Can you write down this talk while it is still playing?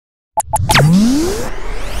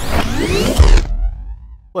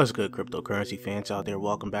What's good, cryptocurrency fans out there?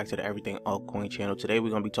 Welcome back to the Everything Altcoin channel. Today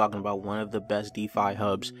we're going to be talking about one of the best DeFi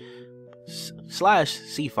hubs slash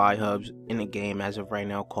CeFi hubs in the game as of right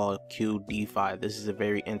now, called QDeFi. This is a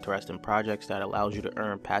very interesting project that allows you to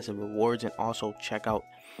earn passive rewards and also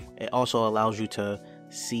it also allows you to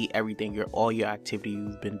see everything, all your activity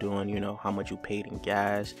you've been doing, how much you paid in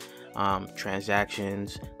gas,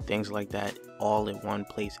 transactions, things like that, all in one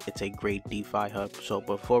place. It's a great DeFi hub. So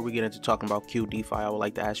before we get into talking about QDeFi, I would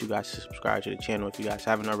like to ask you guys to subscribe to the channel if you guys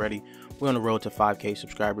haven't already. We're on the road to 5K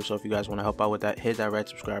subscribers, so if you guys want to help out with that, hit that red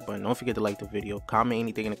subscribe button. Don't forget to like the video, comment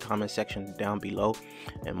anything in the comment section down below,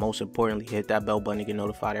 and most importantly, hit that bell button to get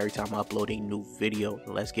notified every time I upload a new video.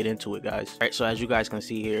 Let's get into it, guys. All right, so as you guys can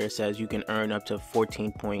see here, it says you can earn up to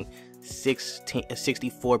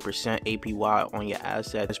 14.64% APY on your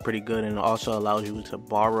asset. That's pretty good, and it also allows you to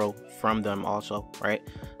borrow from them also, right?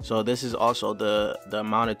 So this is also the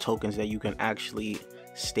amount of tokens that you can actually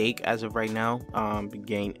stake as of right now,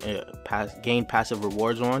 gain passive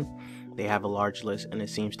rewards on. They have a large list, and it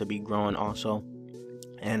seems to be growing also.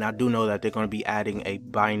 And I do know that they're going to be adding a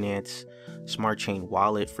Binance Smart Chain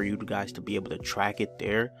wallet for you guys to be able to track it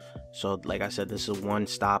there. So like I said, this is a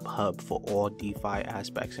one-stop hub for all DeFi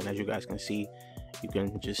aspects. And as you guys can see, you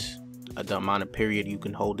can just the amount of period you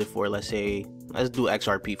can hold it for. Let's do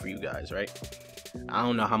XRP for you guys, right? I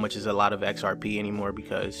don't know how much is a lot of XRP anymore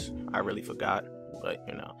because I really forgot. But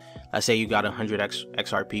let's say you got 100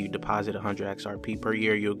 XRP, you deposit 100 XRP per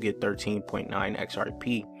year, you'll get 13.9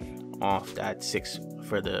 XRP off that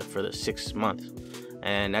for the 6 months,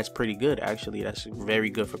 and that's pretty good actually. That's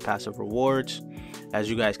very good for passive rewards. As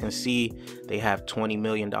you guys can see, they have $20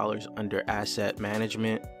 million under asset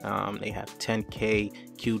management. They have 10k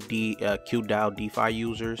QDAO Defi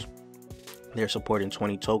users. They're supporting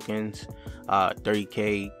 20 tokens,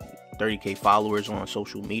 30k followers on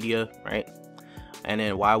social media, right? And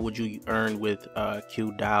then why would you earn with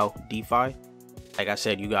QDAO Defi? Like I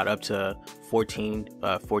said, you got up to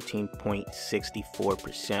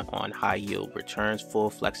 14.64% on high yield returns, full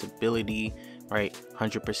flexibility, right?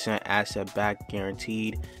 100% asset backed,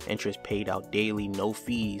 guaranteed, interest paid out daily, no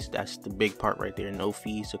fees. That's the big part right there. No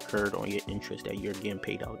fees occurred on your interest that you're getting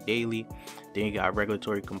paid out daily. Then you got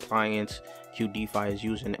regulatory compliance. QDeFi is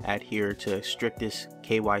using adhere to strictest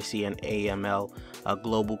KYC and AML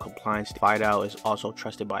global compliance. QDAO is also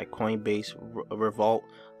trusted by Coinbase, Revolt,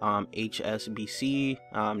 HSBC,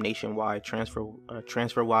 Nationwide,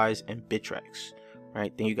 TransferWise, and Bittrex.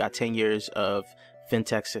 Right. Then you got 10 years of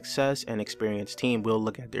fintech success and experienced team. We'll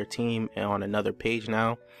look at their team on another page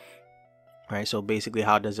now. All right, so basically,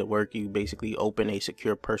 how does it work? You basically open a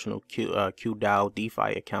secure personal QDAO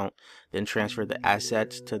Defi account, then transfer the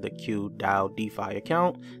assets to the QDAO Defi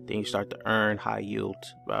account. Then you start to earn high yield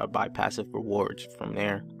by passive rewards from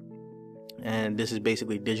there. And this is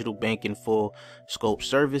basically digital banking, full scope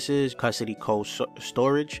services, custody, cold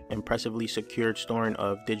storage, impressively secured storing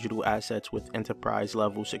of digital assets with enterprise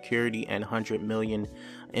level security, and 100 million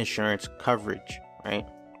insurance coverage, right?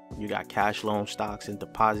 You got cash loan, stocks, and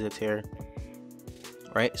deposits here,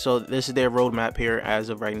 right? So this is their roadmap here as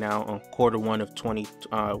of right now on Q1 of 20.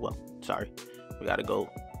 We gotta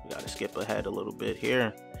skip ahead a little bit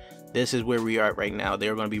here. This is where we are right now.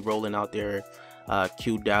 They're going to be rolling out their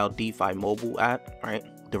QDAO Defi mobile app, right?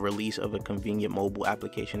 The release of a convenient mobile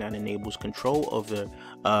application that enables control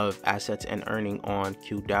of assets and earning on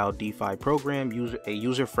QDAO Defi program. A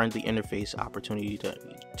user-friendly interface, opportunity to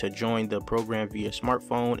join the program via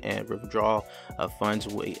smartphone, and withdrawal of funds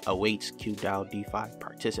awaits QDAO Defi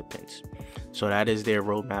participants. So that is their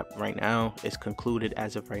roadmap right now. It's concluded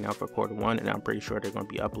as of right now for Q1, and I'm pretty sure they're going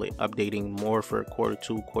to be updating more for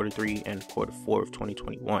Q2, Q3, and Q4 of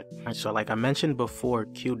 2021. Right, so like I mentioned before,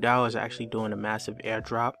 QDAO is actually doing a massive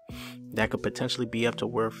airdrop that could potentially be up to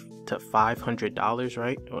worth to $500,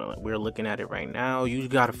 right? We're looking at it right now. You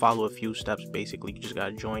got to follow a few steps. Basically, you just got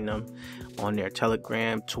to join them on their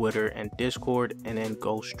Telegram, Twitter, and Discord, and then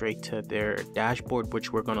go straight to their dashboard,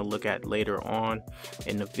 which we're going to look at later on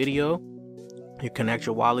in the video. You connect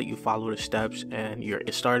your wallet, you follow the steps, and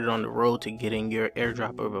it started on the road to getting your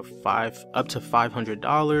airdrop of up to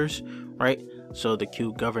 $500, right? So the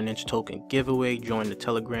Q governance token giveaway, join the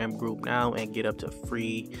Telegram group now and get up to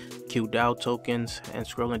free QDAO tokens. And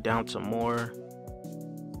scrolling down some more,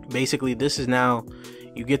 basically this is now,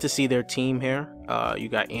 you get to see their team here. You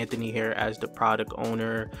got Anthony here as the product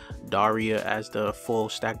owner, Daria as the full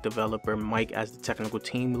stack developer, Mike as the technical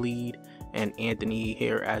team lead, and Anthony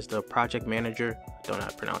here as the project manager. Don't know how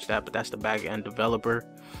to pronounce that, but that's the back-end developer,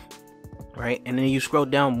 right? And then you scroll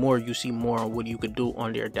down more, you see more on what you could do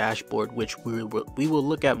on their dashboard, which we will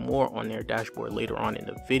look at more on their dashboard later on in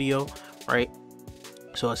the video, right?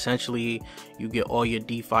 So essentially, you get all your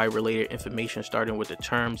DeFi related information, starting with the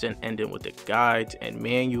terms and ending with the guides and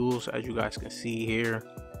manuals, as you guys can see here.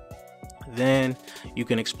 Then you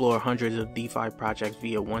can explore hundreds of DeFi projects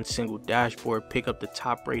via one single dashboard, pick up the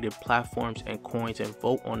top rated platforms and coins and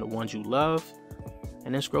vote on the ones you love.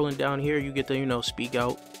 And then scrolling down here, you get to, speak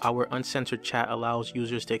out. Our uncensored chat allows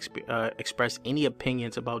users to express any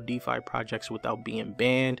opinions about DeFi projects without being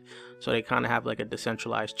banned. So they kind of have like a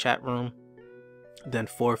decentralized chat room. Then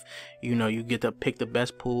fourth, you get to pick the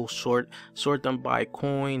best pool, sort them by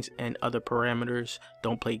coins and other parameters.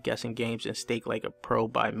 Don't play guessing games and stake like a pro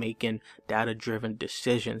by making data-driven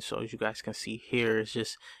decisions. So as you guys can see here, it's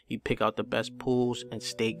just you pick out the best pools and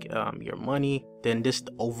stake your money. Then this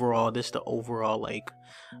the overall like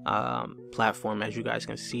platform. As you guys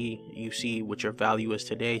can see, you see what your value is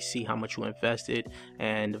today, see how much you invested,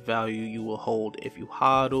 and the value you will hold if you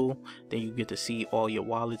hodl. Then you get to see all your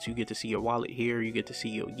wallets. You get to see your wallet here. You get to see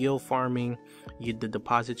your yield farming, the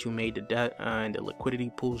deposits you made, the debt, and the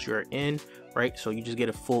liquidity pools you're in, right? So you just get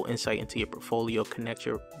a full insight into your portfolio, connect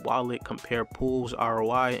your wallet, compare pools,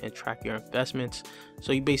 ROI, and track your investments.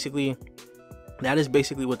 So that is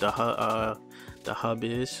basically what the hub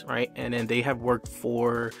is, right? And then they have worked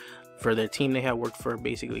for their team. They have worked for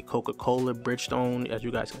basically Coca-Cola, Bridgestone, as you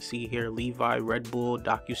guys can see here, Levi, Red Bull,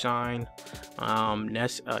 DocuSign,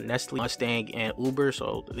 Nestle, Mustang, and Uber.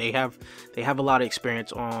 So they have a lot of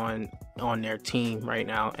experience on their team right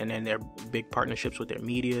now. And then their big partnerships with their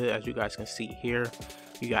media, as you guys can see here.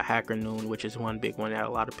 You got Hacker Noon, which is one big one that a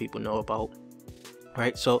lot of people know about.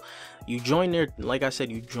 Right, so you join their, like I said,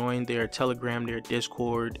 you join their Telegram, their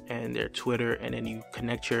Discord, and their Twitter, and then you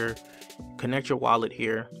connect your wallet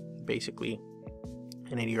here, basically,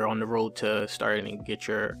 and then you're on the road to starting and get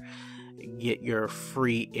your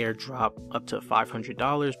free airdrop up to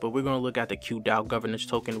 $500. But we're going to look at the QDAO governance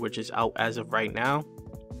token, which is out as of right now.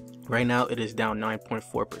 Right now it is down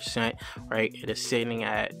 9.4%, right? It is sitting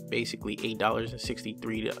at basically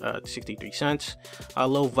 $8.63,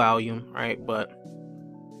 low volume, right? But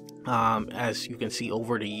as you can see,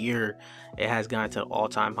 over the year it has gone to an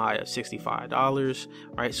all-time high of $65,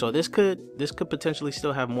 right? So this could potentially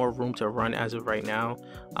still have more room to run as of right now.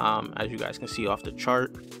 As you guys can see off the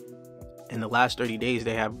chart, in the last 30 days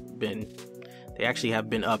they actually have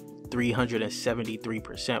been up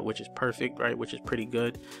 373%, which is perfect, right? Which is pretty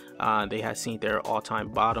good. They have seen their all-time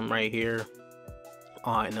bottom right here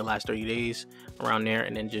in the last 30 days, around there,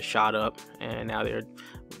 and then just shot up, and now they're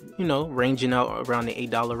ranging out around the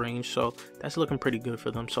 $8 range. So that's looking pretty good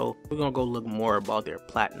for them. So we're gonna go look more about their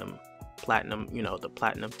platinum, the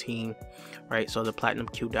platinum team, right? So the platinum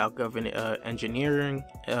QDAO government engineering,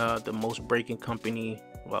 the most breaking company.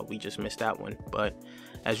 Well, we just missed that one, but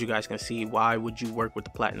as you guys can see, why would you work with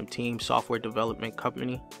the platinum team? Software development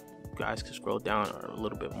company. You guys can scroll down a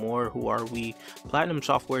little bit more. Who are we? Platinum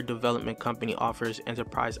software development company offers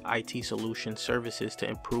enterprise IT solution services to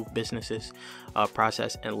improve businesses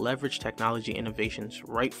process and leverage technology innovations,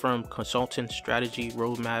 right from consultant, strategy,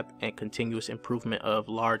 roadmap, and continuous improvement of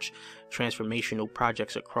large transformational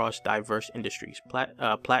projects across diverse industries.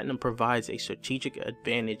 Platinum provides a strategic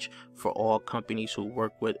advantage for all companies who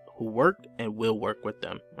work and will work with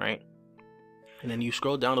them, right? And then you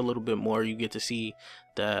scroll down a little bit more, you get to see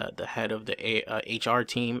the head of the HR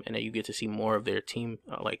team, and then you get to see more of their team,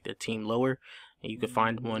 like their team lower. And you can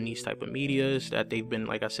find them on these type of medias that they've been,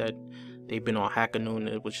 like I said, they've been on Hacker Noon,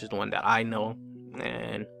 which is the one that I know.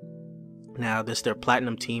 And now this is their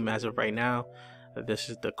platinum team as of right now. This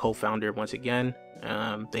is the co-founder once again.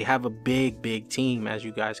 They have a big team, as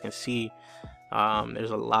you guys can see.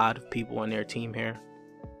 There's a lot of people on their team here.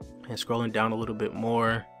 And scrolling down a little bit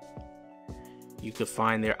more, you could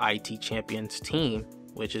find their IT champions team,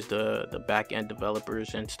 which is the back-end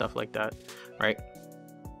developers and stuff like that, right?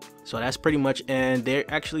 So that's pretty much, and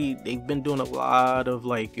they've been doing a lot of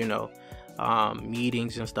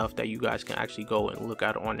meetings and stuff that you guys can actually go and look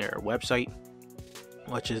at on their website,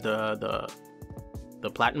 which is the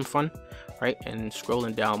Platinum Fund, right? And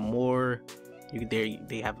scrolling down more,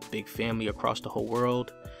 they have a big family across the whole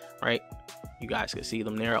world, right? You guys can see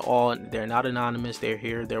them. They're not anonymous. They're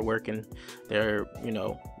here. They're working. They're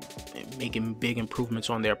making big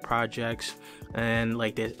improvements on their projects. And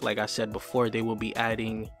like I said before, they will be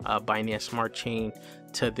adding Binance Smart Chain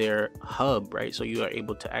to their hub, right? So you are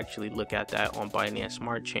able to actually look at that on Binance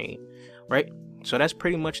Smart Chain, right? So that's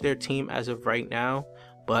pretty much their team as of right now.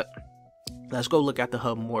 But let's go look at the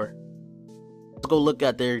hub more. Let's go look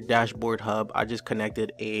at their dashboard hub. I just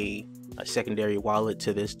connected a secondary wallet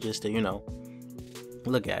to this just to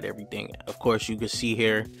look at everything. Of course, you can see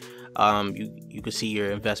here You can see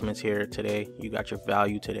your investments here today. You got your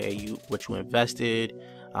value today, what you invested,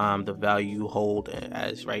 the value you hold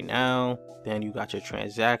as right now. Then you got your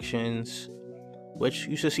transactions, which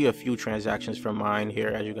you should see a few transactions from mine here.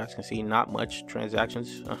 As you guys can see, not much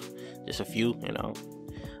transactions, just a few, you know.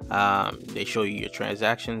 They show you your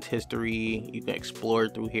transactions history. You can explore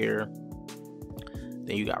through here.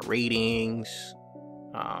 Then you got ratings,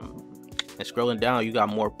 and scrolling down, you got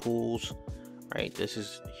more pools, right? This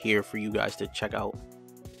is here for you guys to check out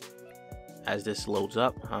as this loads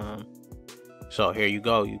up. So here you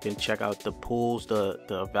go. You can check out the pools,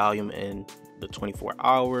 the volume in the 24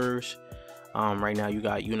 hours. Right now you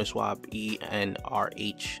got Uniswap,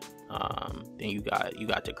 ENRH. Then you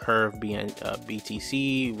got the curve being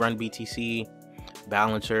BTC, run BTC,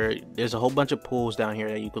 balancer. There's a whole bunch of pools down here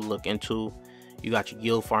that you could look into. You got your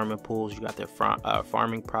yield farming pools, you got their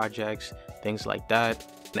farming projects, things like that.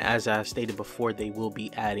 And as I stated before, they will be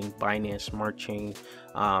adding Binance Smart Chain,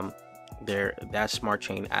 that smart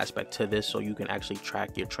chain aspect to this, so you can actually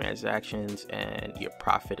track your transactions and your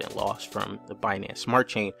profit and loss from the Binance Smart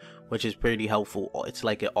Chain, which is pretty helpful. It's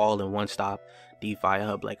like an all-in-one stop DeFi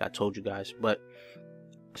hub, like I told you guys. But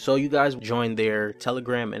so you guys join their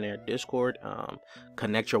Telegram and their Discord,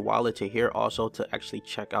 connect your wallet to here also to actually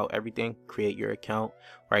check out everything, create your account,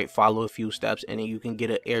 right? Follow a few steps, and then you can get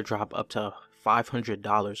an airdrop up to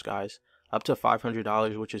 $500, guys. Up to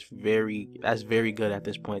 $500, which is that's very good at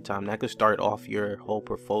this point in time. That could start off your whole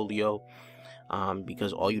portfolio,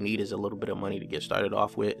 because all you need is a little bit of money to get started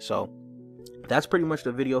off with. So that's pretty much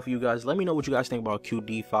the video for you guys. Let me know what you guys think about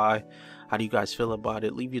QDefi. How do you guys feel about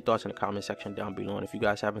it? Leave your thoughts in the comment section down below. And if you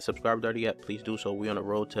guys haven't subscribed already yet, please do so. We're on the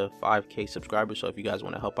road to 5K subscribers. So if you guys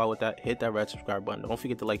want to help out with that, hit that red subscribe button. Don't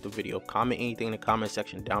forget to like the video, comment anything in the comment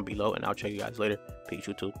section down below, and I'll check you guys later. Peace,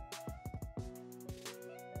 YouTube.